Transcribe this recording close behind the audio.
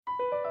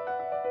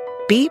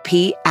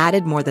BP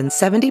added more than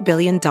 $70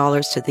 billion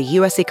to the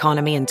U.S.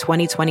 economy in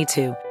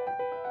 2022.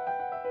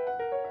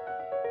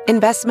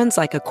 Investments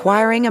like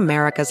acquiring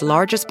America's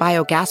largest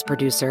biogas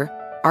producer,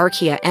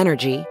 Archaea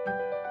Energy,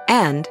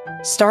 and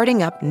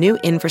starting up new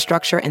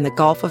infrastructure in the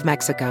Gulf of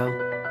Mexico.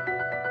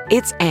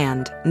 It's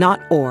and,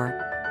 not or.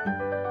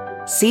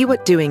 See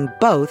what doing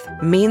both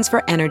means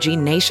for energy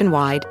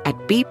nationwide at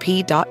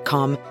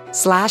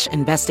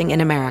bp.com/investing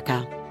in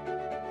America.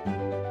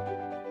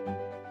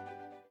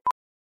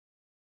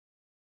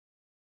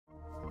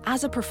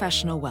 As a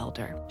professional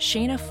welder,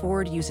 Shayna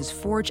Ford uses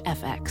Forge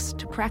FX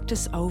to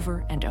practice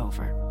over and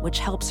over, which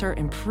helps her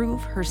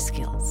improve her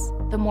skills.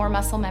 The more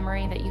muscle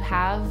memory that you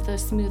have, the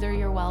smoother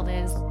your weld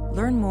is.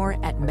 Learn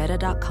more at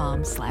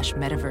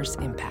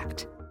meta.com/metaverse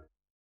impact.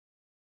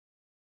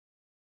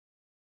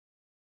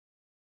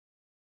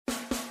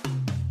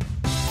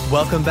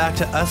 Welcome back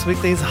to Us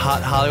Weekly's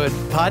Hot Hollywood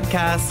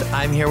podcast.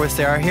 I'm here with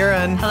Sarah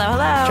Huron. Hello,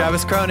 hello.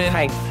 Travis Cronin.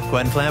 Hi.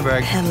 Gwen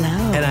Flamberg.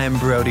 Hello. And I'm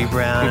Brody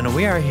Brown. And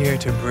we are here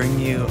to bring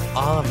you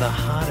all of the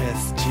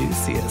hottest,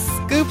 juiciest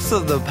scoops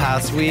of the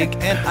past week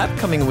and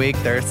upcoming week.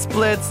 There are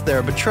splits, there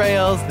are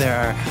betrayals, there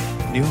are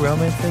new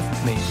romances,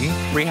 maybe.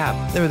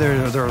 Rehab.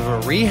 There's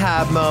a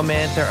rehab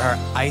moment. There are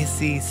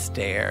icy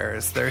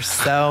stares. There's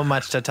so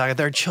much to talk about.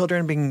 There are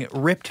children being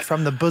ripped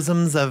from the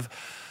bosoms of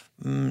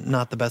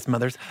not the best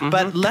mothers.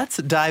 But let's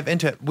dive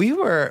into it. We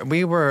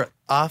were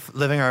off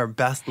living our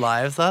best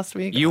lives last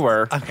week. You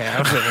were. Okay, I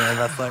was living my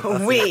best life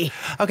last week.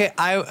 Okay,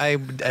 I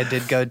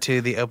did go to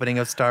the opening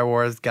of Star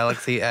Wars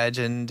Galaxy Edge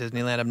in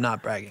Disneyland. I'm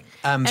not bragging.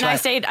 And I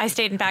stayed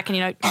back in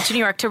to New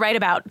York to write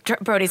about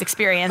Brody's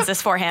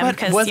experiences for him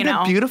because wasn't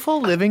it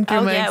beautiful living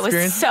through my experience?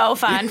 It was so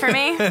fun for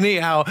me.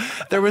 Anyhow,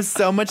 there was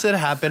so much that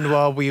happened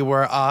while we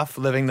were off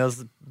living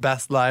those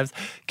best lives.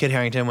 Kit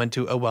Harington went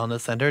to a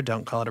wellness center.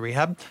 Don't call it a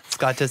rehab.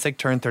 Scott Disick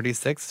turned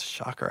 36.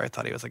 Shocker. I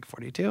thought he was like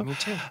 42. Me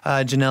too.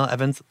 Janelle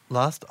Evans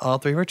lost all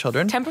three of her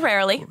children.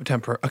 Temporarily.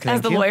 Okay,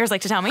 as the lawyers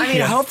like to tell me. I mean,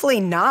 hopefully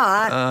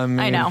not.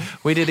 I know.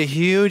 We did a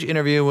huge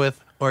interview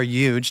with, or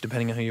huge,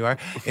 depending on who you are,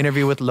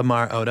 interview with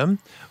Lamar Odom.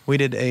 We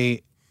did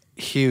a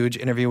huge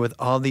interview with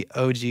all the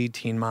OG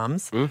teen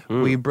moms.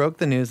 We broke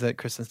the news that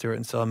Kristen Stewart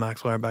and Stella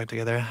Maxwell are back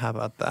together. How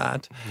about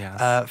that?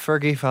 Yes.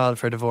 Fergie filed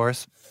for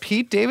divorce.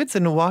 Pete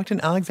Davidson walked in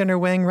Alexander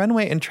Wang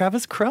runway, and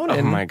Travis Cronin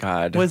Oh my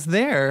God. was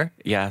there.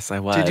 Yes, I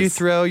was. Did you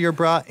throw your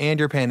bra and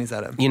your panties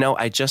at him? You know,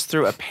 I just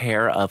threw a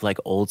pair of like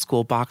old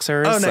school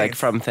boxers, nice. like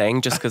from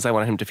Thing, just because I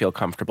wanted him to feel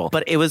comfortable.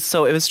 But it was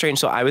strange.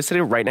 So I was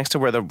sitting right next to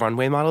where the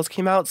runway models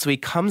came out. So he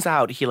comes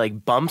out, he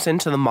like bumps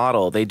into the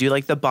model. They do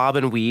like the bob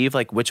and weave,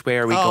 like which way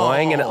are we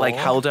going? And it like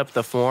held up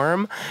the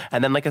form.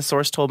 And then like a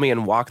source told me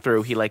in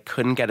walkthrough, he like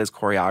couldn't get his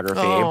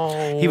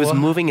choreography. He was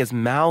moving his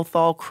mouth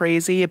all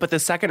crazy. But the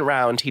second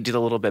round, he did a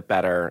little bit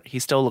better. He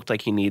still looked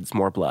like he needs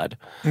more blood.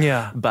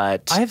 Yeah.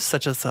 But I have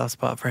such a soft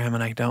spot for him,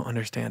 and I don't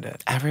understand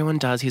it. everyone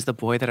does. He's the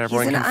boy that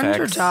everyone can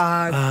fix.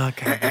 Underdog.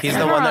 Okay. He's I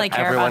the don't one really that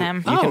care everyone about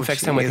him. you can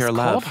fix him with your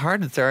love.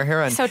 Cold-hearted Sarah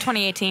Huron. So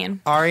 2018.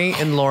 Ari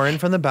and Lauren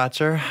from The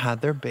Bachelor had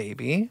their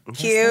baby.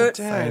 Cute.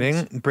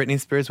 Exciting. Britney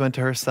Spears went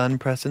to her son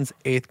Preston's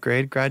 8th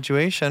grade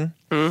graduation.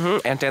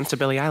 And danced to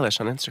Billie Eilish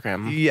on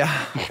Instagram.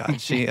 Yeah. God,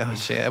 she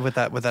with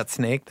that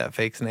snake, that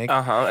fake snake.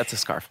 That's a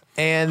scarf.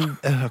 And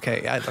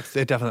okay, yeah,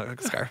 it definitely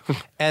looks like a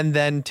scarf. And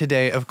then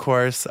today, of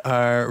course,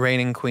 our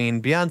reigning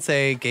queen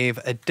Beyonce gave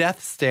a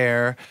death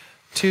stare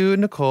to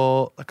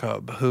Nicole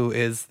Jacob, who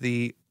is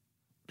the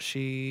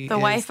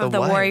wife of the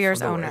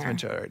Warriors owner.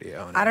 Majority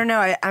owner. I don't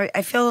know.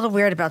 I feel a little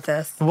weird about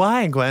this.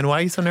 Why, Gwen? Why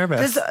are you so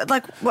nervous?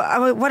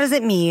 What does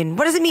it mean?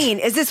 What does it mean?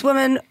 Is this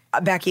woman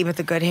Becky with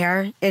the good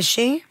hair? Is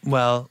she?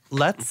 Well,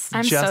 let's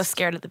I'm so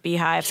scared of the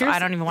Beehive, so I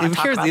don't even want to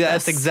talk about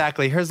That's this.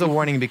 exactly. Here's the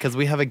warning, because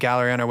we have a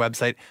gallery on our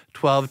website,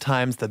 12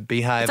 times the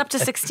Beehive. It's up to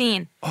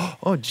 16.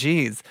 Oh,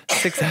 geez.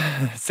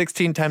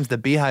 16 times the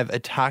Beehive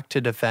attacked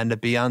to defend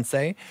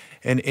Beyonce.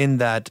 And in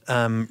that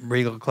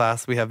regal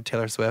class, we have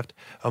Taylor Swift,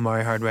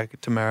 Omari Hardwick,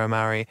 Tamara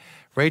Mowry,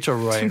 Rachel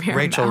Roy,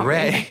 Rachel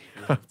Ray.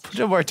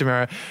 Don't worry,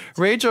 Tamara.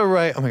 Rachel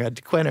Roy. Oh, my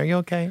God. Gwen, are you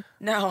okay?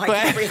 No, I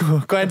can't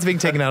breathe. Gwen's being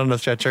taken out on a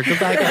stretcher.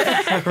 Goodbye.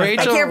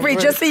 Rachel, I can't breathe.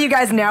 Just so you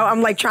guys know,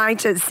 I'm like trying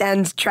to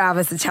send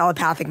Travis a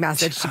telepathic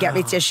message to get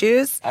me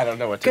tissues. I don't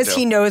know what to do. Because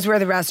he knows where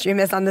the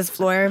restroom is on this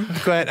floor.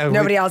 Gwen,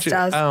 Nobody else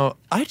does.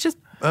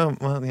 Oh,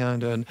 well, yeah, I'm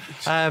doing.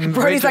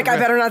 Brody's like, I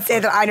better not say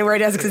that I know where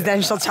it is because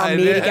then she'll tell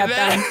me to get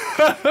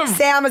them.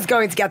 Sam is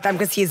going to get them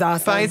because he's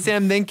awesome. Bye,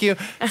 Sam. Thank you.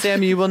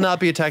 Sam, you will not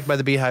be attacked by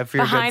the Beehive for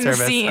your Behind good the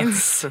service.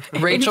 scenes.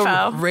 Rachel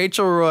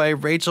info. Roy,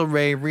 Rachel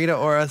Ray, Rita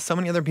Ora, so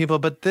many other people.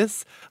 But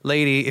this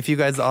lady, if you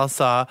guys all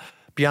saw,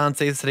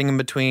 Beyonce sitting in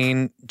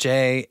between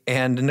Jay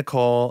and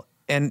Nicole.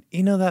 And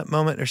you know that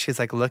moment where she's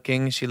like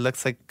looking, she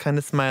looks like kind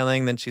of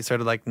smiling, then she sort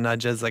of like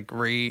nudges, like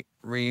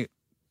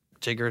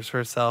re-jiggers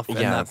herself in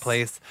that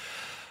place.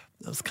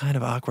 was kind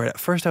of awkward. At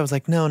first, I was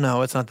like,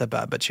 no, it's not that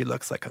bad, but she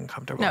looks like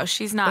uncomfortable. No,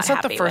 she's not. That's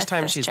not the happy first with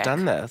time this she's chick.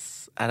 done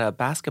this at a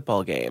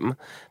basketball game.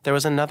 There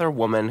was another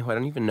woman who I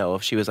don't even know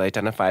if she was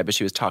identified, but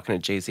she was talking to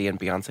Jay-Z, and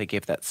Beyonce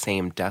gave that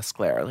same desk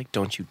glare, like,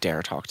 don't you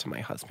dare talk to my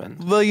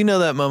husband. Well, you know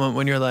that moment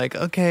when you're like,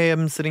 okay,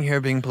 I'm sitting here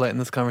being polite in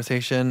this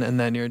conversation, and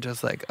then you're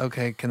just like,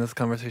 okay, can this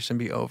conversation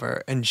be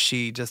over? And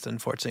she just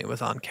unfortunately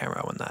was on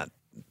camera when that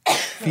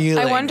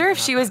feeling. I wonder if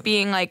she was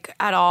being like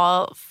at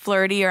all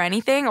flirty or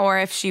anything, or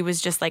if she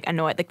was just like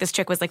annoyed. Like this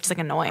chick was like just like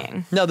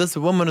annoying. No, this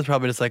woman was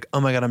probably just like, oh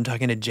my God, I'm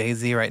talking to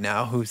Jay-Z right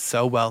now, who's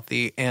so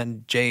wealthy,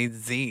 and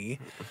Jay-Z.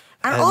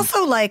 And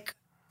also, like,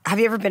 have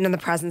you ever been in the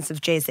presence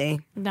of Jay-Z?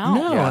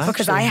 No.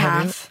 Because I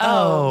have.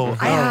 Oh.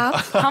 I have.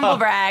 Humble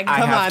brag.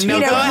 Come on, no,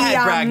 You know, go ahead,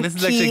 he, brag. This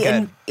is actually he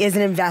good. is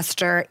an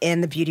investor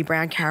in the beauty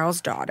brand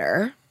Carol's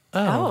Daughter.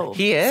 Oh.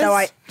 He is? So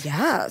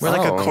yes. We're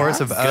like a chorus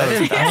of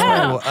O's.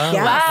 Yeah.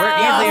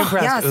 We're easily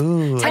impressed. Yes.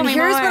 Ooh. And me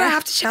here's more. what I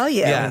have to tell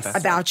you Yes.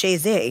 about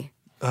Jay-Z.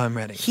 Oh, I'm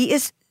ready. He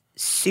is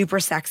super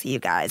sexy, you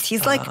guys.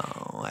 He's like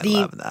I the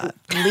love that.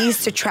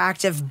 least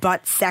attractive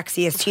but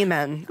sexiest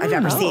human I've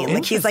ever seen.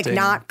 Like he's like interesting.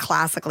 not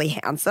classically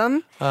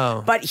handsome,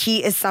 but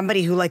he is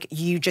somebody who like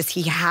he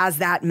has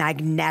that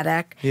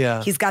magnetic.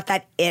 Yeah. He's got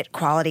that it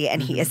quality,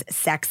 and he is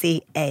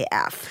sexy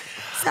AF.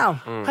 So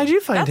I do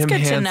find That's him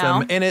good to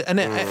handsome,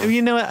 know.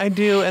 you know what I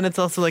do, and it's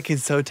also like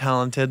he's so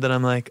talented that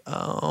I'm like,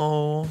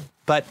 oh.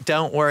 But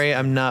don't worry,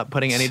 I'm not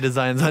putting any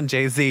designs on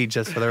Jay-Z,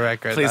 just for the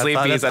record. Please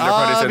leave these that's under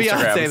all produce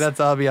Beyonce. Instagrams. That's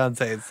all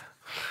Beyonce's.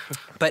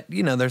 But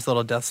you know, there's a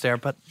little death stare.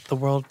 But the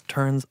world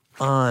turns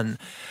on.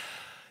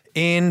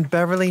 In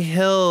Beverly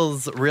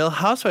Hills, Real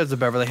Housewives of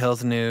Beverly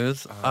Hills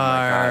news,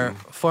 our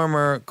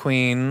former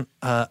queen,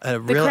 The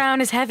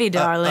crown is heavy,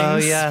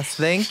 darlings. Oh, yes.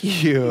 Thank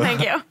you.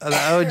 Thank you. The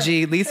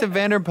OG, Lisa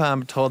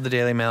Vanderpump, told the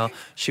Daily Mail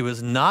she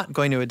was not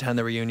going to attend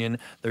the reunion.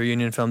 The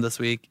reunion filmed this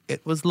week.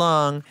 It was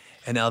long,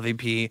 and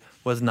LVP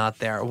was not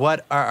there.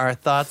 What are our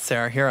thoughts,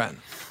 Sarah Huron?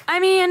 I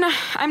mean,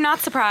 I'm not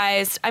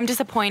surprised. I'm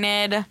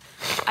disappointed.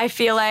 I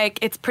feel like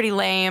it's pretty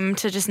lame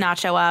to just not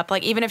show up.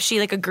 Like, even if she,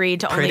 like,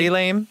 agreed to only... Pretty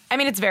lame? I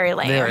mean, it's very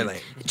lame. Very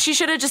lame. She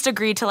should have just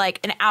agreed to, like,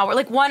 an hour,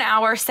 like, 1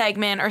 hour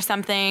segment or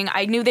something.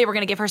 I knew they were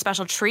going to give her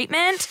special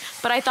treatment,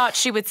 but I thought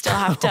she would still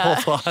have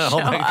to Oh,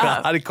 my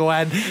God.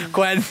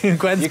 Gwen's You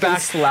back. can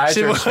slide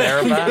your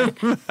chair back.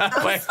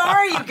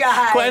 sorry, you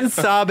guys. Gwen's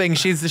sobbing.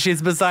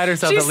 She's beside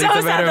herself. She's that Lisa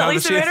so sad that Vanderpump.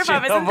 Lisa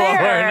Vanderpump isn't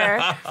there.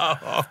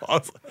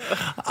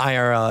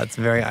 IRL. It's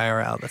very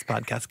IRL, this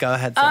podcast. Go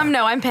ahead, Sarah.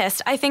 No, I'm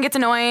pissed. I think it's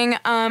annoying.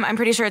 I'm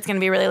pretty sure it's going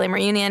to be a really lame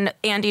reunion.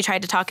 Andy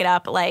tried to talk it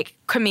up, like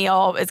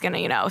Camille is going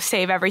to,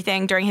 save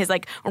everything during his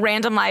like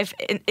random live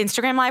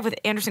Instagram live with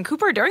Anderson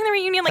Cooper during the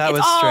reunion. Like That it's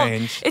was all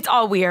strange. It's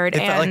all weird.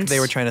 It and felt like they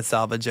were trying to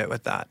salvage it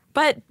with that.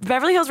 But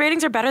Beverly Hills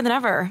ratings are better than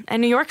ever,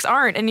 and New York's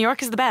aren't, and New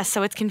York is the best,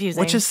 so it's confusing.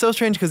 Which is so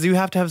strange because you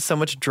have to have so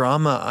much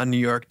drama on New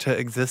York to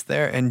exist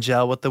there and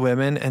gel with the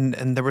women, and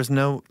there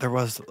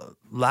was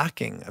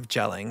lacking of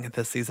gelling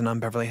this season on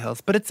Beverly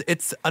Hills. But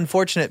it's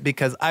unfortunate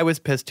because I was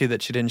pissed too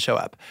that she didn't show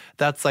up.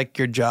 That's like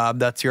your job.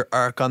 That's your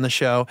arc on the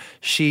show.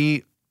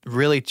 She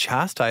really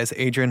chastised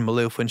Adrienne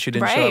Maloof when she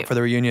didn't show up for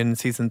the reunion in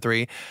season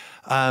 3.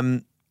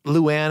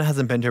 Luann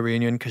hasn't been to a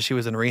reunion because she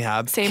was in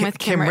rehab. Same with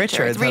Kim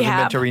Richards hasn't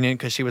Rehab. been to a reunion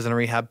because she was in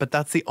rehab, but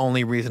that's the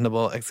only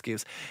reasonable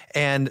excuse.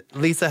 And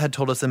Lisa had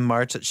told us in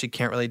March that she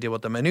can't really deal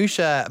with the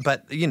minutia,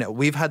 but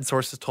we've had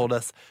sources told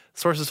us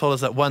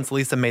that once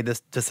Lisa made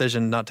this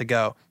decision not to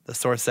go, the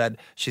source said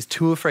she's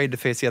too afraid to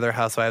face the other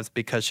housewives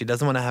because she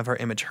doesn't want to have her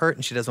image hurt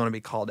and she doesn't want to be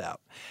called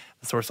out.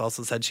 The source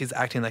also said she's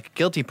acting like a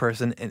guilty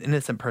person. An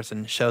innocent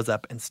person shows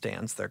up and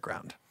stands their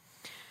ground.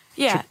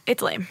 Yeah,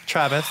 it's lame.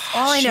 Travis?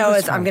 All I know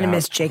is I'm going to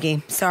miss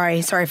Jiggy.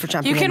 Sorry for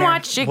jumping You in can there.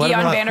 watch Jiggy What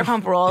on about-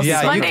 Vanderpump Rules.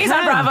 Yeah, you Mondays can.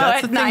 on Bravo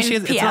That's the at thing.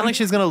 9 It's p.m. not like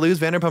she's going to lose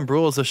Vanderpump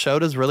Rules. The show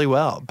does really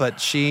well. But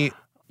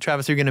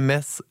Travis, you're going to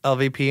miss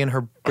LVP and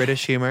her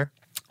British humor?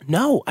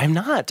 No, I'm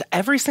not.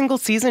 Every single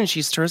season,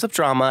 she stirs up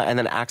drama and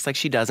then acts like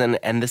she doesn't.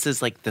 And this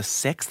is like the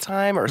 6th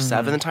time or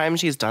 7th time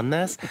she's done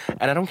this.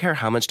 And I don't care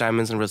how much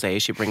diamonds and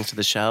rosé she brings to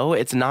the show.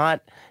 It's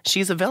not.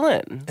 She's a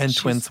villain. And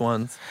Twin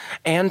Swans.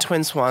 And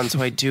Twin Swans,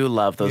 who I do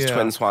love those Yeah.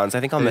 Twin Swans. I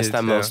think I'll I miss do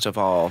them too. most of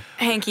all.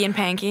 Hanky and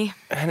Panky.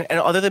 And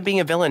other than being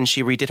a villain,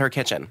 she redid her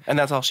kitchen. And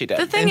that's all she did.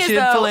 The thing And is, she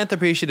did though,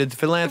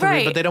 philanthropy,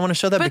 Right. but they don't want to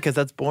show that But because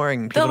that's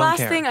boring. People the don't last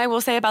care. thing I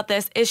will say about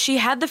this is she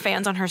had the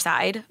fans on her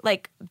side,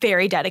 like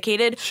very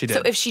dedicated. She did.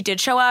 So if she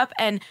did show up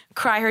and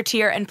cry her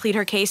tear and plead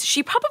her case,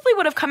 she probably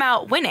would have come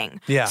out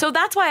winning. Yeah. So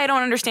that's why I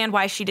don't understand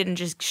why she didn't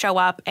just show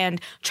up and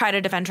try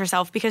to defend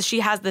herself, because she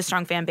has this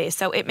strong fan base.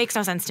 So it makes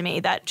no sense to me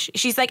that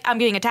she's like, I'm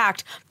getting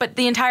attacked, but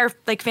the entire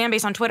like fan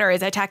base on Twitter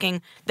is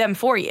attacking them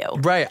for you.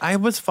 Right. I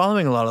was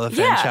following a lot of the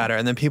fan Yeah. chatter,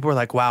 and then people were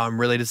like, wow, I'm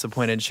really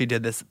disappointed she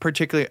did this,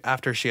 particularly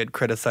after she had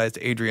criticized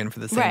Adrienne for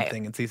the same Right.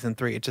 thing in season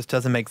 3. It just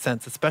doesn't make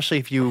sense, especially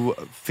if you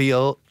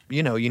feel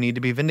you need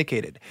to be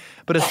vindicated.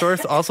 But a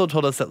source also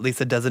told us that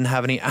Lisa doesn't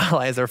have any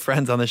allies or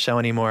friends on the show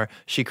anymore.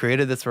 She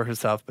created this for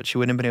herself, but she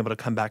wouldn't have been able to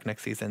come back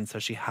next season. So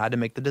she had to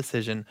make the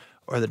decision,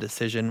 or the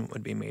decision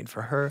would be made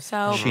for her.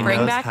 So She bring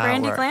knows back how it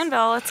Brandy works.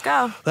 Glanville. Let's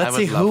go. Let's I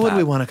see, would who love would we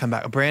that. want to come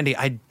back? Brandy.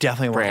 I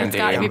definitely want Brandy. It's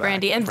got to be Yeah.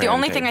 Brandy. And the Brandy.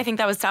 only thing I think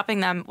that was stopping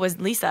them was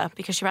Lisa,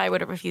 because she probably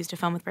would have refused to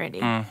film with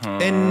Brandy.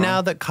 And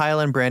now that Kyle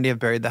and Brandy have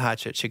buried the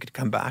hatchet, she could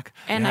come back.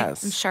 And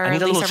Yes. I'm sure I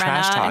need a little Lisa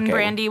trash Rinna and talking.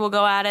 Brandy will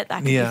go at it. That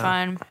could be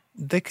fun.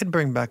 They could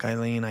bring back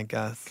Eileen, I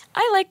guess.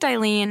 I liked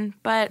Eileen,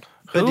 but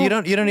But you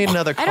don't need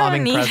another I don't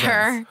calming need presence.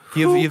 her.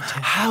 You've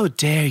How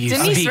dare you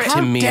Denise speak Richards. to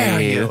How me?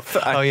 dare you?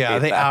 I Oh yeah, hate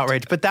they that.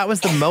 outraged. But that was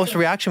the most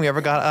reaction we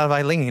ever got out of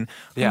Eileen.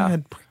 Yeah. Oh my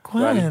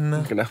God, Gwen.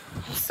 I'm gonna-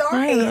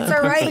 Sorry, it's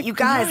all right. You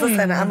guys,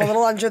 listen, I'm a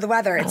little under the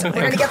weather. We're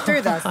going to get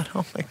through this.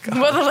 Oh my God.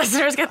 will the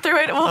listeners get through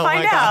it? We'll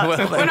find my God,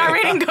 out when our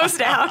rating goes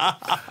down.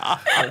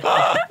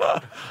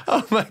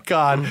 Oh my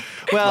God.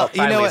 Well, you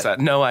Bye, know Lisa. what?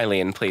 No,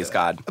 Eileen, please,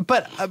 God.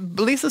 But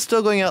Lisa's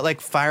still going out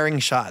like firing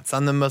shots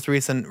on the most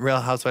recent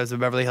Real Housewives of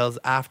Beverly Hills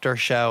after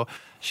show.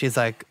 She's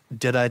like,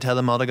 did I tell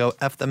them all to go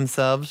F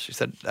themselves? She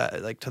said,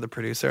 like to the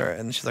producer.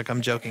 And she's like,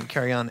 I'm joking.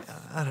 Carry on.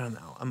 I don't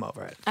know. I'm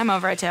over it. I'm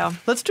over it too.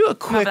 Let's do a I'm over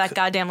quick that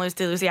goddamn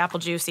Lucy Apple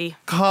Juicy.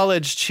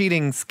 college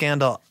cheating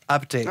scandal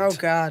update. Oh,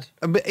 God.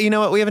 But you know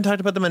what? We haven't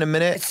talked about them in a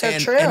minute. It's so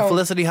and, true. And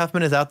Felicity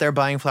Huffman is out there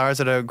buying flowers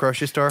at a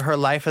grocery store. Her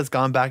life has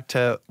gone back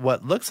to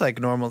what looks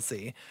like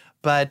normalcy.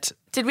 But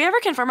Did we ever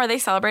confirm, are they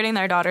celebrating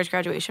their daughter's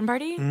graduation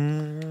party?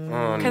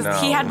 Oh, Because no.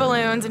 he had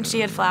balloons and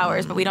she had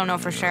flowers, but we don't know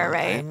for sure,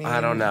 right?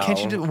 I don't know. can't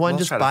you do one We'll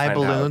just try to buy find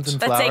balloons out.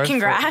 and Let's flowers? say for-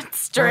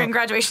 congrats during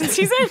graduation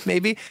season.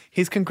 Maybe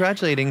he's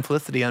congratulating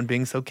Felicity on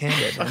being so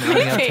candid and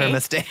owning up to her Maybe.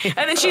 mistake.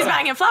 And then she's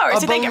buying him flowers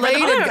to thank him for the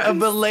A balloons.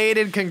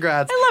 belated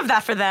congrats. I love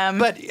that for them.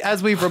 But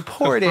as we've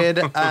reported,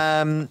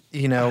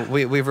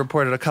 we've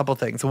reported a couple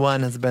things.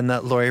 One has been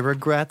that Lori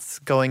regrets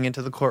going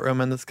into the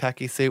courtroom in this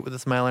khaki suit with a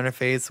smile on her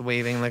face,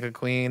 waving like a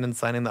queen and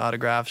signing the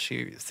autograph.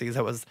 She sees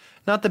that was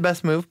not the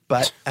best move,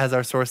 but as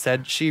our source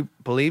said, she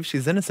believes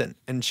she's innocent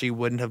and she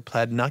wouldn't have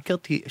pled not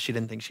guilty if she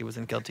didn't think she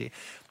wasn't guilty.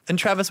 And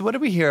Travis, what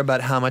did we hear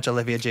about how much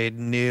Olivia Jade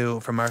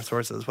knew from our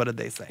sources? What did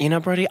they say? You know,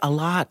 Brody, a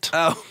lot.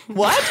 Oh,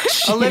 what?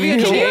 Olivia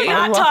Can Jade? you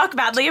not talk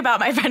badly about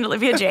my friend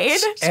Olivia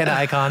Jade? An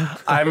icon.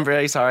 I'm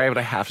really sorry, but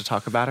I have to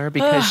talk about her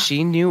because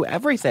she knew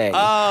everything.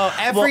 Oh,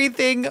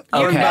 everything. You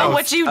Okay. know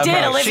what you did,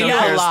 Okay, Olivia. She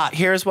knew a lot.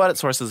 Here's what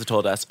sources have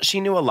told us.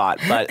 She knew a lot,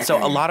 but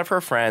so a lot of her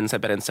friends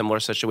have been in similar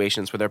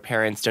situations where their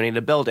parents donate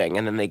a building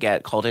and then they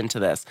get called into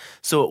this.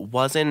 So it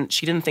wasn't,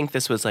 she didn't think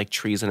this was like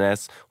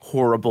treasonous,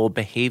 horrible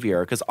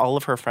behavior because all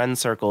of her friends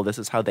circle, this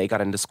is how they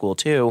got into school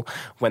too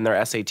when their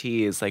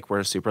SATs like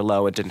were super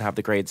low and didn't have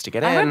the grades to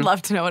get in. I would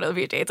love to know what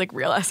Olivia Jade's like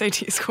real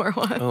SAT score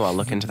was. Oh, I'll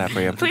look into that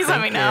for you. Please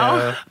let me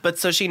know. But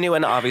so she knew,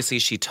 and obviously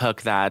she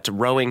took that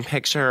rowing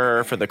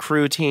picture for the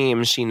crew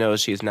team. She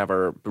knows she's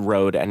never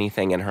rowed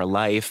anything in her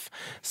life.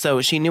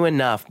 So she knew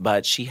enough,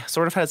 but she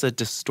sort of has a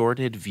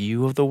distorted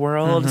view of the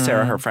world.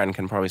 Sarah, her friend,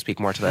 can probably speak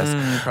more to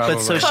this. But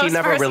so she Close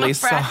never personal really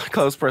friend. saw,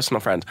 close personal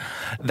friend,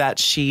 that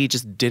she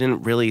just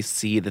didn't really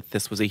see that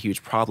this was a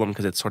huge problem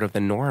because it's sort of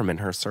the norm in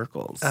her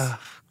circles. Oh,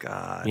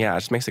 God. Yeah, it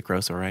just makes it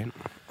grosser, right?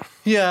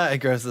 Yeah, it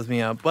grosses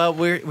me out. Well,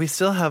 we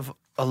still have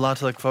a lot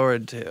to look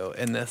forward to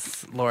in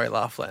this Lori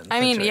Loughlin I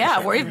mean, yeah,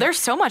 situation. there's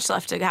so much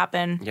left to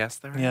happen. Yes,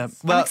 there is. Yeah.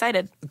 Well,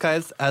 excited.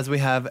 Guys, as we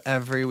have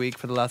every week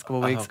for the last couple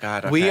of weeks,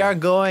 God, we okay. are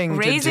going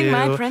Raising to do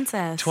My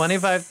Princess.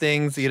 25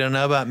 things you don't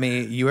know about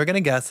me. You are going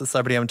to guess the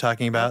celebrity I'm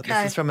talking about.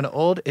 Okay. This is from an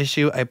old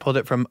issue. I pulled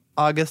it from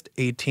August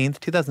 18th,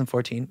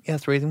 2014.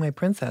 Yes, Raising My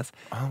Princess.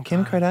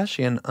 Kim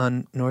Kardashian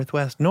on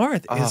Northwest.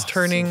 North is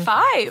turning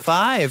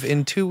 5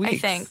 in 2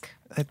 weeks.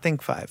 I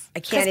think 5. I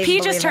can't Because even P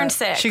believe just turned it.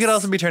 6. She could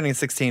also be turning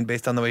 16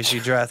 based on the way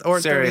she dresses,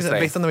 or Seriously.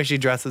 based on the way she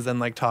dresses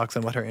and like talks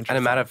and what her interests. And the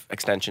amount are. of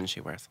extensions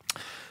she wears.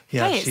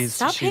 Yeah, Guys,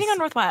 stop hating on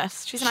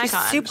Northwest. She's an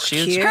icon. Super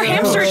She's cute. Her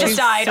hamster She's just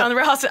died on the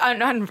Real House,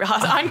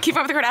 on Keeping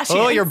Up with the Kardashians.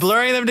 Oh, you're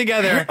blurring them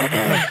together.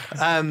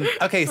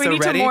 Okay, We so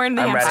need ready? to mourn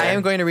the I'm hamster. ready. I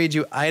am going to read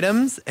you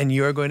items, and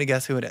you are going to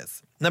guess who it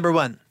is. Number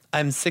 1,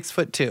 I'm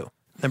 6'2".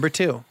 Number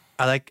 2,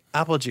 I like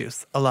apple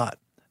juice a lot.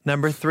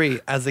 Number 3,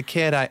 as a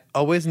kid, I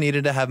always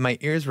needed to have my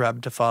ears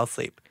rubbed to fall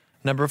asleep.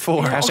 Number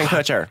 4, Ashton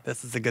Kutcher.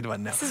 this is a good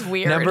one. No. This is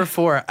weird. Number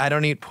 4, I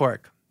don't eat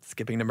pork.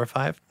 Skipping number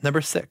 5.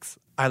 Number 6,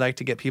 I like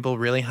to get people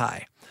really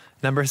high.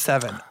 Number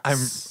 7,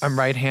 I'm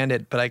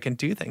right-handed, but I can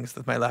do things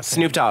with my left hand.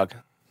 Snoop Dogg.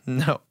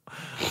 No.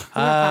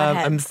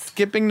 pothead. I'm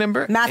skipping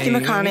number Matthew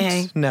 8.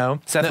 McConaughey. No.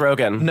 Seth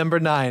Rogen. Number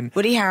 9.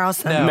 Woody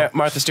Harrelson. No.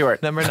 Martha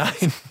Stewart. Number 9.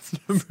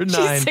 Number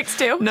 9.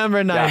 6'2".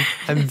 Number 9. Yeah.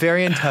 I'm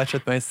very in touch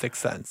with my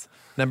sixth sense.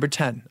 Number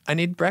 10. I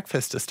need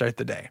breakfast to start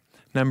the day.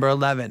 Number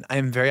 11. I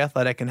am very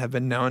athletic and have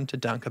been known to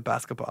dunk a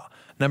basketball.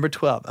 Number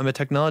 12. I'm a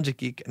technology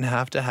geek and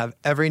have to have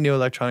every new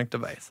electronic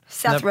device.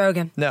 Seth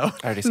Rogen. No.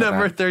 I already said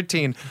Number that.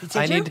 13.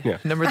 I you? need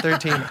number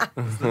 13.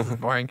 This is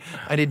boring.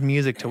 I need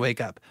music to wake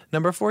up.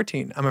 Number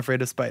 14. I'm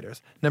afraid of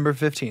spiders. Number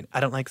 15. I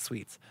don't like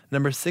sweets.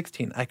 Number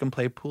 16. I can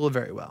play pool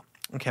very well.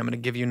 Okay, I'm going to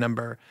give you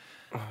number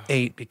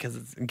 8, because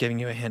it's giving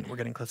you a hint. We're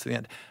getting close to the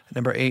end.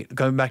 Number 8,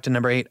 going back to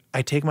number 8,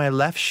 I take my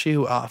left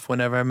shoe off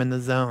whenever I'm in the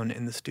zone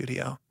in the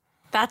studio.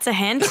 That's a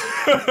hint.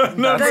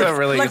 That's a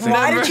really Like, easy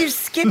why number. did you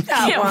skip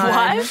that Yeah,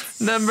 one? what?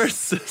 Number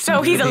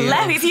So he's a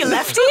lefty. Is he a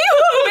lefty?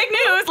 Ooh, big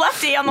news.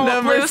 Lefty on the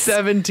Number loose.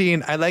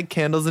 17, I light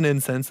candles and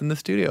incense in the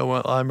studio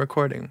while I'm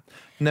recording.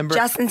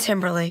 Justin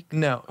Timberlake.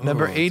 No.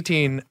 Number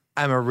 18,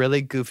 I'm a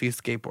really goofy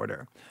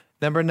skateboarder.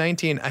 Number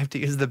 19, I have to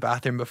use the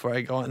bathroom before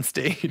I go on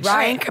stage.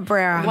 Ryan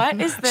Cabrera.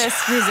 What is this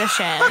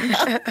musician?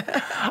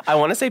 I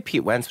want to say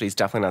Pete Wentz, but he's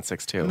definitely not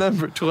 6'2".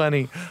 Number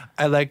 20,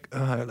 I like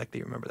that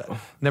you remember that.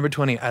 Number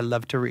 20, I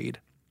love to read.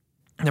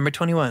 Number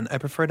 21, I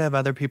prefer to have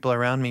other people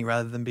around me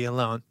rather than be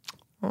alone.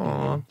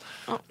 Aww.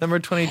 Number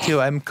 22,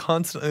 I'm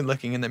constantly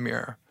looking in the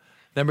mirror.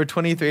 Number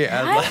 23,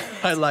 I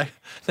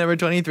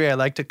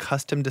like to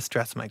custom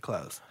distress my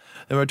clothes.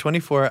 Number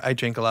 24, I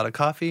drink a lot of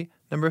coffee.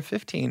 Number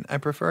 15, I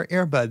prefer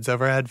earbuds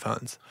over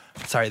headphones.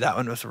 Sorry, that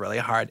one was really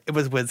hard. It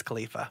was Wiz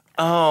Khalifa.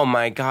 Oh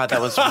my God,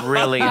 that was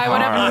really hard. I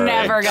would have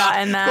never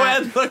gotten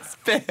that. Gwen looks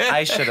pissed.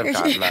 I should have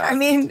gotten that. I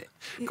mean,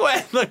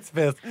 Gwen looks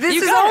pissed.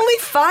 this is only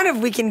fun if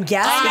we can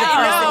guess who the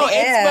No, person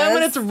it's fun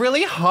when is. it's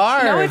really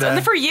hard. No,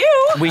 it's for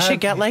you. We should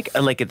get like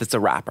if it's a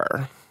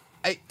rapper.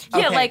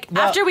 Yeah,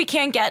 after we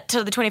can't get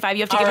to the 25,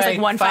 you have to give us like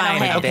one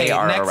final hint. Okay, They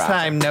are a next rapper.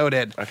 time,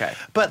 noted. Okay.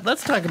 But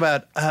let's talk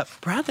about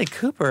Bradley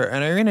Cooper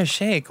and Irina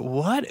Shayk.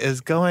 What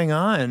is going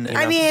on?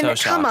 I mean, so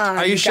shocked. come on.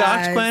 Are you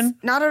shocked, guys. Gwen?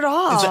 Not at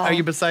all. Are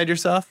you beside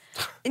yourself?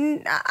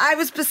 I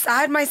was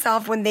beside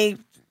myself when they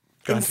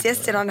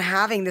insisted on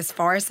having this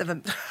farce of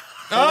a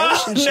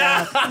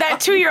relationship. That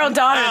 2-year-old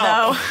daughter,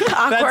 though.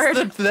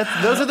 Awkward.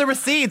 Those are the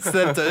receipts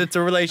that it's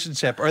a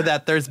relationship or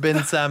that there's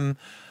been some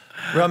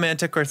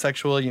romantic or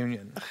sexual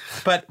union.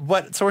 But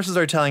what sources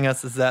are telling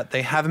us is that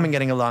they haven't been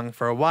getting along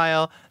for a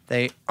while.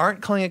 They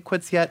aren't calling it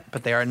quits yet,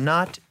 but they are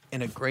not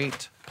in a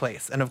great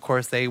place. And of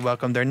course, they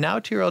welcomed their now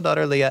 2-year-old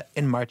daughter, Leah,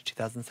 in March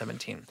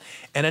 2017.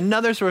 And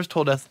another source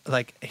told us,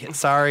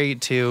 sorry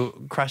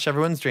to crush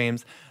everyone's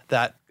dreams,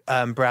 that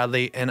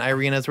Bradley and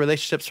Irina's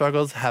relationship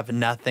struggles have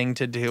nothing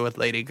to do with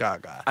Lady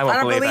Gaga. I won't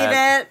I don't believe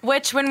it.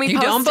 Which, when we You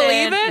posted... don't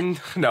believe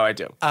it? No, I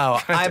do.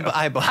 Oh,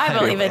 I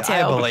believe it too.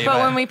 I believe but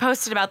it. when we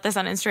posted about this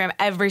on Instagram,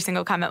 every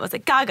single comment was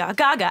like, Gaga,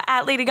 Gaga,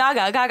 at Lady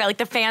Gaga, Gaga. Like,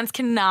 the fans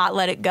cannot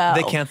let it go.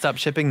 They can't stop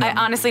shipping I them.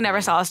 honestly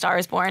never saw A Star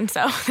Is Born,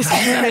 so this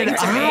is nothing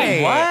to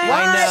me.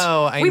 I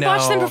know. We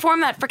watched them perform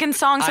that freaking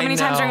song so many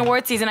times during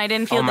award season, I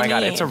didn't feel Oh my the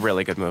God, need. it's a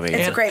really good movie.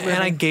 It's a great movie.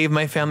 And I gave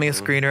my family a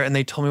screener, and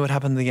they told me what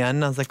happened at the end.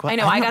 And I was like, what? I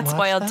know, I haven't got watched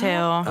spoiled that? too.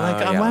 I'm like,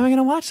 yeah. why am I going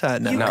to watch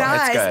that now? You No, it's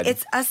guys, good.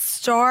 it's A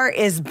Star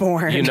Is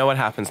Born. You know what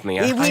happens in the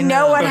end. We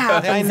know what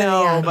happens. I in the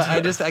know, end.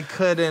 but I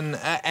couldn't.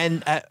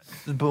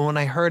 But when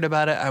I heard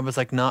about it, I was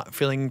like not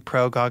feeling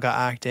pro Gaga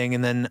acting,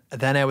 and then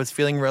I was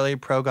feeling really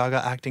pro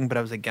Gaga acting, but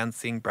I was against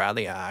seeing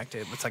Bradley act.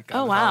 It was like Oh,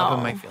 all wow. up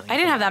in my feelings. I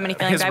didn't have that many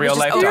feelings. His I was real just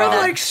life over dog. that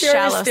like serious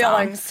shallow song.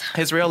 feelings.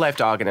 His real life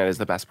dog in it is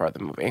the best part of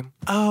the movie.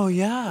 Oh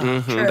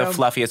yeah. True. The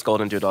fluffiest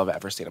golden doodle I've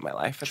ever seen in my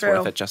life. It's True.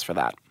 worth it just for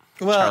that.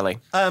 Well, Charlie.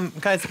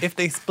 guys, if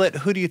they split,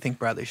 who do you think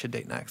Bradley should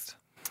date next?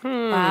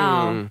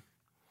 Wow.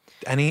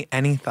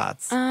 Any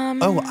thoughts?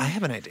 Oh, I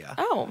have an idea.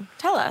 Oh,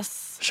 tell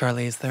us.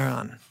 Charlize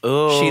Theron.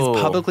 Ooh.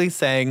 She's publicly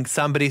saying,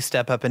 somebody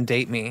step up and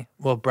date me.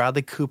 Well,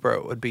 Bradley Cooper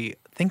would be,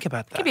 think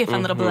about that. Could be a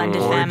fun little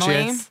blended family.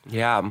 Gorgeous.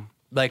 Yeah.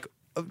 Like,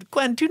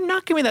 Gwen, do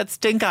not give me that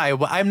stink eye.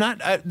 Well,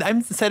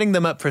 I'm setting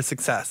them up for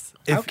success.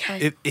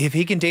 Okay. If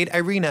he can date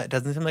Irina, it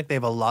doesn't seem like they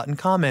have a lot in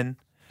common.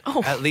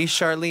 Oh. At least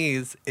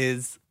Charlize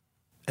is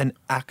an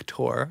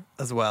actor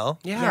as well.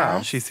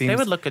 Yeah. She seems They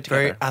would look good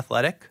very together.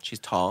 athletic. She's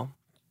tall.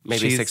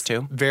 Maybe She's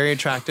 6'2". Very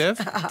attractive.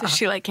 Does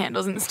she light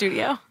candles in the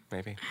studio?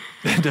 Maybe.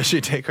 Does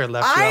she take her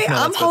left shoe off? No,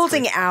 I'm that's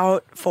holding great.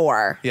 out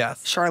for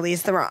Yes.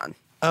 Charlize Theron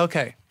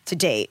Okay. to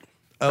date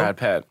Brad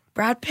Pitt.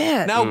 Brad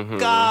Pitt. No,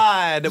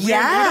 God. We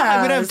don't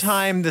have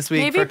time this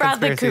week Maybe for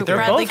Bradley conspiracy Cooper.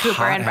 theories. Bradley both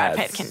Cooper and Brad Pitt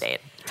hotheads. can date.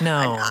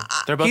 No.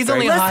 They're both He's very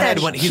only Listen, hothead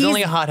when he's he's-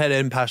 only hot-headed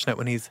and passionate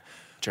when he's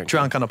Drinking.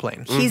 drunk on a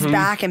plane. He's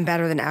back and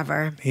better than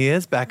ever. He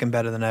is back and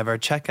better than ever.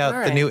 Check out All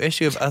the right. new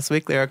issue of Us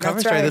Weekly, our cover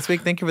That's story right. this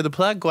week. Thank you for the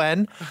plug,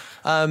 Gwen.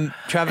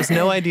 Travis,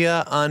 no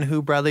idea on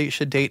who Bradley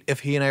should date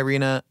if he and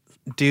Irina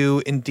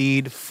do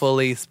indeed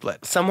fully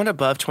split. Someone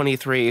above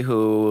 23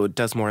 who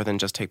does more than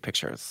just take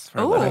pictures. For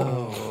a living.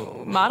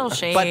 Ooh, model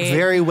shade. But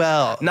very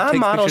well. Not Takes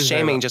model pictures very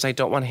shaming, well. just I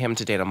don't want him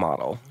to date a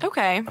model.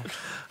 Okay.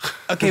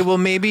 Okay, well,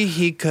 maybe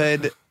he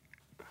could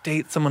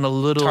date someone a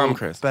little Tom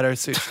Cruise. better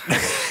suited.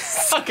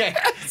 Okay.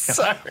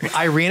 Sorry.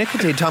 Irina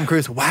could date Tom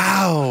Cruise.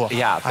 Wow.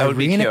 Yeah, that would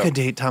be Irina cute. could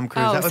date Tom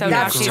Cruise. Oh, that would so be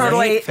now a she's great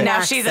totally- fit.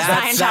 now she's a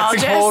That's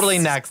Scientologist. totally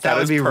next. That That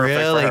would is be perfect for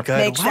really her. good.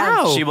 Makes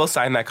sense. Wow. She will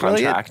sign that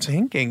contract.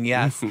 Brilliant thinking,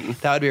 yes.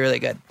 That would be really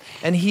good.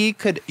 And he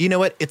could, you know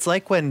what? It's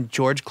like when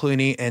George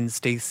Clooney and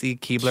Stacey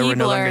Keebler were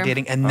no longer Keebler.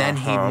 dating, and then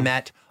he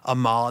met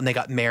Amal and they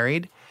got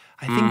married.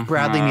 I think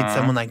Bradley needs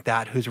someone like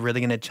that who's really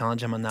going to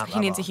challenge him on that He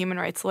level. needs a human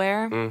rights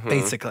lawyer.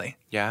 Basically.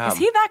 Yeah. Is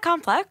he that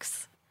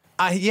complex?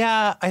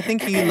 Yeah, I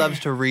think he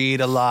loves to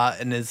read a lot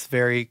and is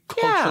very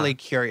culturally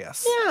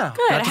curious. Yeah.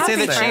 Good. Not to say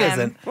Happy that for she him.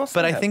 isn't, We'll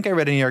but I see. think I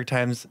read in New York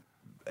Times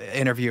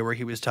interview where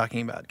he was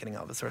talking about getting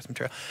all the source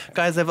material.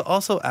 Guys, I've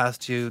also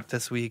asked you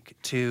this week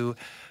to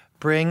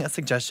bring a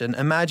suggestion.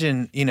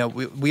 Imagine,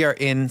 we are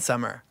in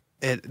summer.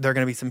 There are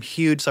going to be some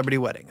huge celebrity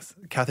weddings.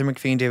 Catherine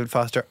McPhee and David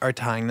Foster are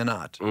tying the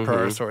knot, per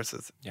our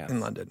sources in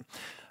London.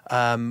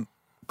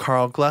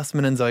 Carl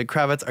Glusman and Zoe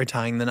Kravitz are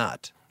tying the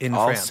knot in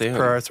France, soon.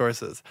 per our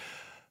sources.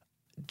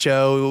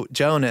 Joe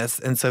Jonas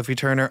and Sophie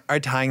Turner are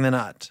tying the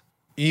knot.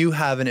 You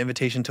have an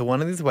invitation to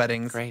one of these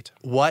weddings. Great.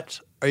 What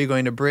are you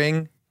going to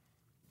bring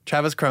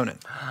Travis Cronin?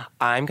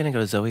 I'm going to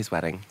go to Zoe's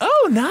wedding.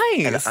 Oh,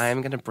 nice. And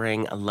I'm going to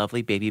bring a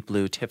lovely baby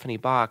blue Tiffany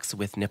box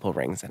with nipple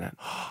rings in it.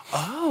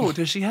 Oh,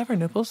 does she have her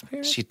nipples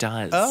pierced? She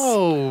does.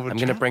 Oh. I'm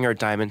going to bring her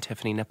diamond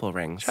Tiffany nipple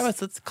rings. Travis,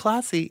 that's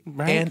classy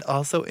and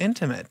also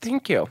intimate.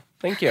 Thank you.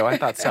 I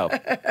thought so.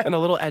 And a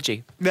little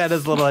edgy. That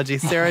is a little edgy.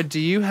 Sarah, do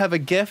you have a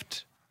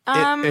gift?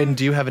 And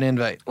do you have an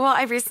invite? Well,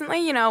 I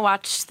recently,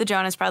 watched the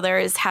Jonas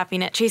Brothers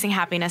Chasing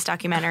Happiness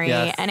documentary,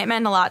 Yes. and it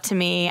meant a lot to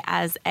me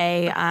as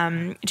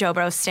a Joe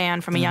Bro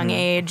stan from a young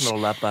age. Little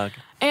love bug.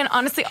 And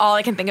honestly, all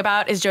I can think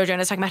about is Joe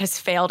Jonas talking about his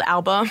failed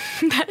album,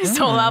 his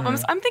solo album.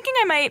 So I'm thinking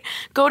I might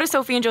go to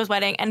Sophie and Joe's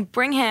wedding and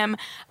bring him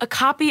a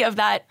copy of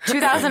that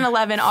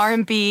 2011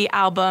 R&B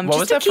album. What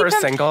was that first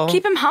single?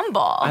 Keep him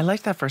humble. I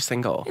liked that first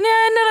single.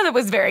 Nah, none of it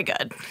was very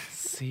good.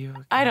 See you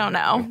again. I don't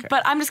know. Okay.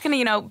 But I'm just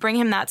going to, bring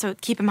him that, so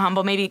keep him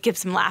humble. Maybe give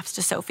some laughs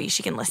to Sophie.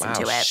 She can listen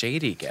to it.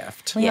 Shady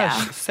gift. Oh my Yeah.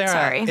 gosh, Sarah,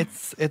 Sorry.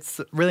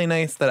 it's really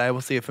nice that I will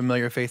see a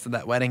familiar face at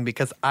that wedding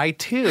because I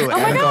too Oh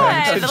my am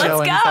God, going to let's Joe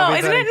and go. Sophie's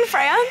Isn't wedding. it in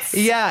France?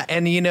 Yeah,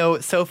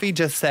 and Sophie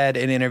just said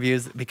in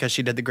interviews, because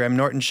she did the Graham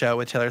Norton show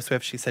with Taylor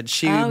Swift, she said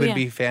she would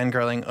be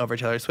fangirling over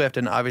Taylor Swift,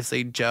 and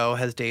obviously Joe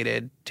has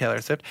dated Taylor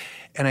Swift,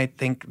 and I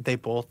think they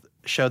both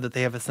show that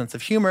they have a sense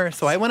of humor.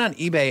 So I went on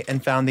eBay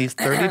and found these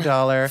 $30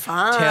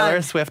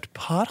 Taylor Swift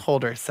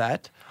potholder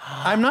set.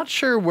 I'm not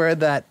sure where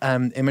that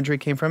imagery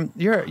came from.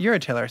 You're a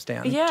Taylor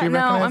stan. Yeah, Do you no,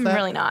 recognize I'm that?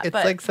 really not, It's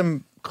but- like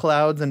some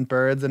clouds and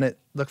birds, and it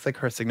looks like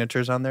her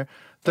signature's on there.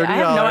 $30. I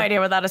have no idea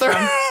where that is from.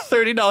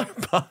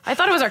 $30 pot. I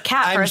thought it was our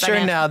cat for I'm a sure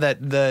second. now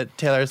that the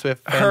Taylor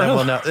Swift fandom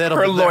will know.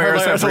 her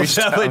lawyers have will reached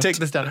definitely out. take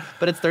this down.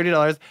 But it's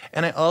 $30.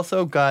 And I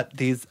also got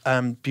these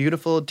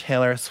beautiful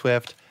Taylor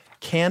Swift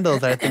candles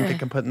that I think they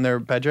can put in their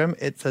bedroom.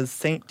 It says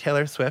Saint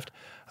Taylor Swift.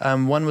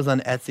 One was on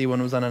Etsy,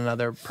 one was on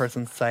another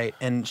person's site,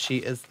 and she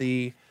is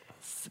the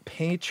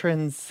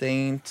patron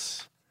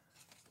saint.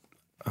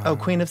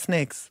 Queen of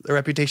Snakes, the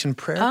Reputation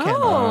prayer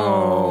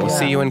candle. We'll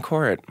see you in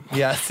court.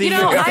 Yeah, see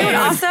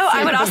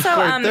I would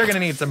also, they're gonna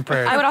need some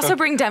prayers. I would also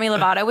bring Demi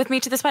Lovato with me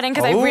to this wedding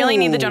because I really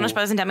need the Jonas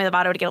Brothers and Demi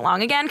Lovato to get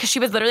along again, because she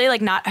was literally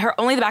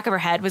only the back of her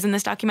head was in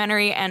this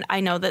documentary, and I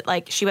know that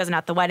she wasn't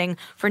at the wedding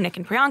for Nick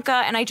and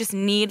Priyanka, and I just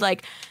need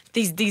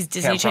these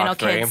Disney Camp Channel Rock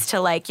 3. kids to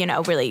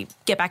really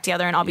get back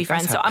together and all be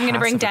friends. guys So have I'm going to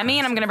bring passive Demi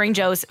and I'm going to bring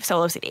Joe's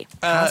solo CD.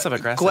 Passive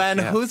aggressive. Gwen,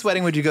 yes. whose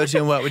wedding would you go to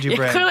and what would you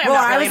bring? Clearly, I'm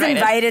Well, not I really was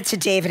invited to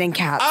David and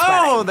Kat's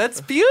Oh, wedding.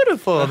 that's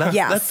beautiful.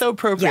 Yes. That's so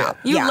appropriate. Yeah.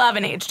 You love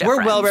an age difference.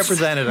 We're well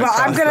represented. Well,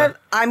 across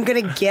I'm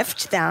gonna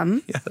gift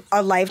them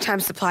a lifetime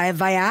supply of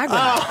Viagra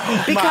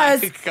Oh,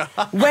 because my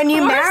God. when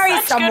you We're marry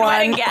such good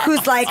wedding someone guests.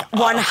 who's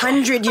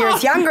 100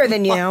 years younger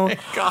than you,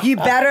 you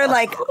better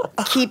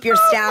keep your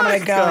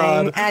stamina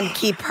going and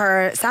keep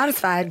her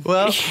satisfied.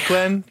 Well,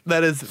 Gwen,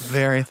 that is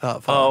very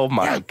thoughtful. Oh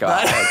my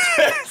God.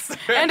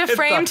 And a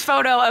framed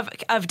photo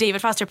of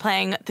David Foster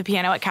playing the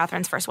piano at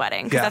Catherine's first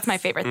wedding, because Yes. that's my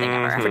favorite thing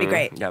ever. Pretty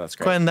great. Yeah, that's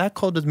great. Gwen, that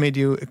cold has made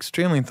you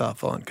extremely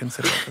thoughtful and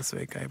considerate this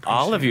week. I appreciate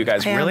All of you it.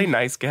 guys, am. really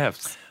nice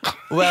gifts.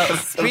 Well,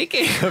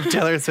 speaking of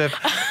Taylor Swift,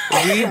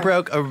 we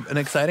broke an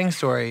exciting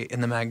story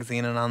in the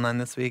magazine and online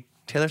this week.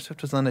 Taylor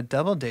Swift was on a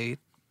double date,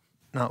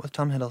 not with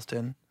Tom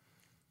Hiddleston.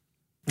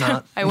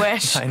 Not, I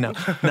wish. I know.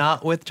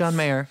 Not with John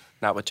Mayer.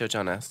 Not with Joe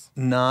Jonas.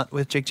 Not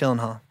with Jake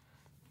Gyllenhaal,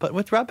 but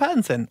with Rob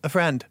Pattinson, a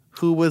friend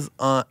who was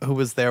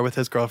there with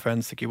his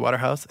girlfriend Suki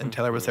Waterhouse, and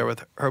Taylor was there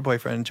with her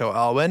boyfriend Joe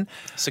Alwyn.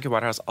 Suki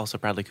Waterhouse, also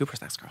Bradley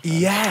Cooper's ex-girlfriend.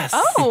 Yes.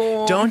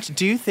 Oh.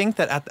 Do you think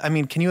that?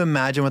 Can you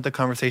imagine what the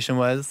conversation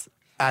was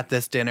at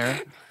this dinner?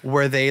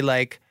 Were they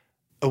like,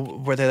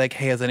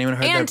 hey, has anyone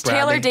heard And that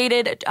Bradley? Taylor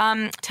dated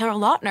Taylor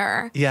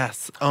Lautner.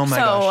 Yes. Oh my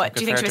So gosh.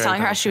 do you think she was fair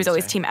telling her during she was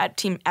always Valentine's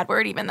team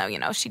Edward, even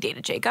though, she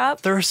dated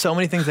Jacob? There are so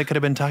many things they could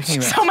have been talking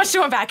about. So much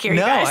to unpack here, you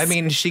No, guys. I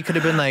mean, she could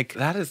have been like,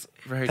 That is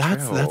very true.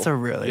 that's a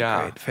really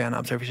Yeah. great fan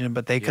observation.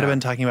 But they could have been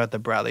talking about the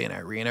Bradley and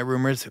Irina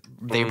rumors.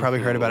 They probably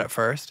heard about it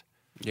first.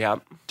 Yeah.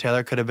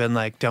 Taylor could have been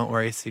like, "Don't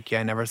worry, Suki,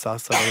 I never saw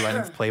Silver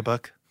Linings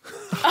Playbook."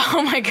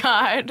 Oh my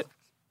God.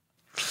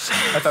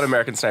 I thought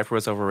American Sniper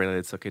was overrated.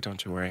 It's okay,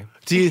 don't you worry.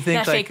 Do you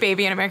think That fake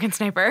baby in American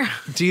Sniper.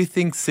 Do you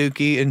think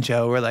Suki and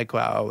Joe were like,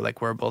 wow,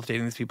 we're both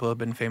dating these people who have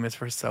been famous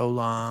for so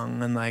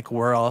long, and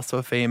we're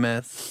also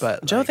famous,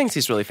 but Joe thinks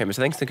he's really famous.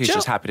 I think he's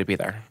just happy to be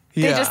there.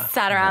 They yeah. just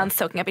sat around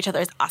soaking up each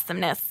other's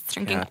awesomeness,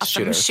 drinking Yeah,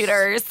 awesome shooters.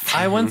 shooters.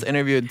 I once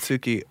interviewed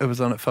Suki. It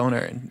was on a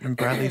phoner, and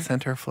Bradley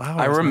sent her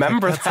flowers. I was like,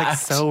 remember that's that.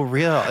 so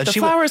real. And The she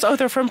flowers,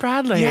 they're from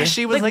Bradley. Yeah,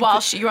 she was Like,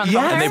 while you were on the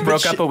phone and with they her?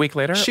 broke up a week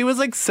later. She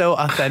was so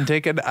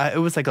authentic, and it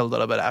was a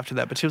little bit after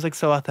that, but she was like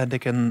so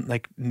authentic and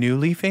like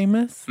newly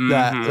famous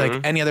that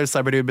like any other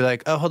celebrity would be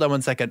like, oh, hold on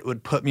 1 second,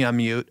 would put me on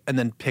mute and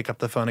then pick up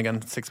the phone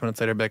again 6 minutes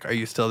later, be like, are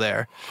you still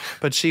there?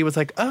 But she was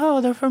like,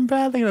 oh, they're from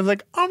Bradley. And I was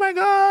like, oh my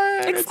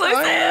God.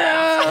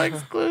 Exclusive.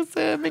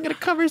 Exclusive. Making a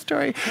cover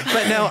story.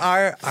 But no,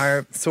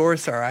 our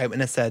source, our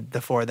eyewitness said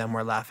the four of them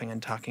were laughing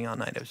and talking all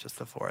night. It was just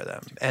the four of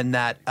them. And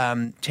that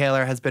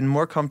Taylor has been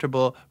more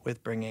comfortable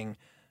with bringing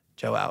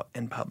Joe out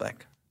in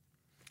public.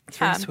 It's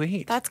very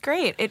sweet. That's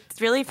great. It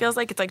really feels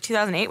like it's like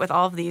 2008 with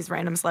all of these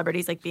random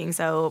celebrities like being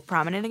so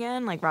prominent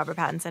again, like Robert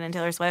Pattinson and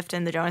Taylor Swift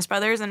and the Jonas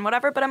Brothers and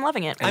whatever, but I'm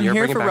loving it. And I'm you're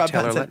here bringing for back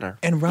Rob Taylor Pattinson. Lautner.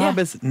 And Rob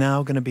is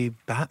now going to be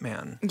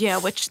Batman. Yeah,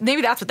 which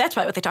maybe that's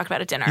probably what they talked about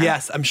at dinner.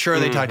 Yes, I'm sure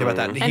they talked about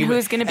that. And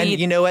who's going to be... And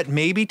you know what?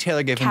 Maybe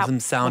Taylor gave him some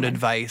sound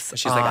advice.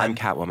 She's like, I'm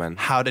Catwoman.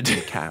 How to do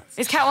Cat.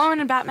 Is Catwoman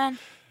and Batman?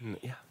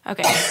 Yeah.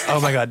 Okay. Oh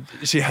my God.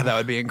 That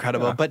would be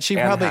incredible. Yeah. But she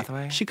Anne probably...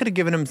 Hathaway. She could have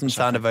given him some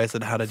sound advice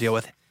on how to deal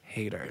with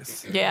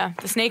haters. Yeah,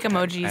 the snake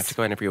emojis. I have to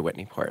go interview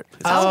Whitney Port.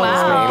 Oh,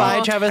 wow. Bye,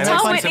 Travis. Tell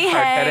Have fun. Whitney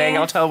Hard-hitting. hey.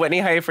 I'll tell Whitney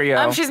hey for you.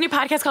 She has a new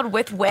podcast called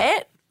With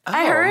Wit,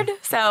 I heard.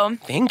 So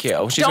Thank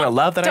you. She's going to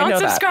love that I know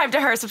Don't that. subscribe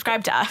to her.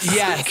 Subscribe to us.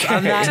 Yes,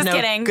 on that Just note,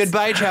 kidding.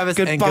 Goodbye, Travis,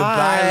 and Goodbye.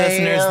 goodbye,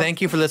 listeners. Thank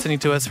you for listening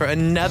to us for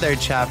another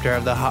chapter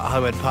of the Hot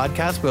Hollywood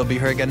podcast. We'll be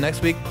here again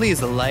next week.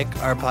 Please like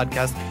our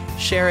podcast,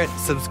 share it,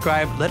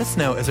 subscribe. Let us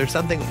know, is there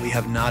something we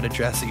have not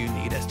addressed that you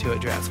need us to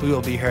address? We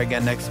will be here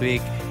again next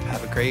week.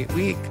 Have a great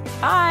week.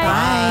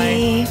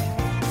 Bye. Bye.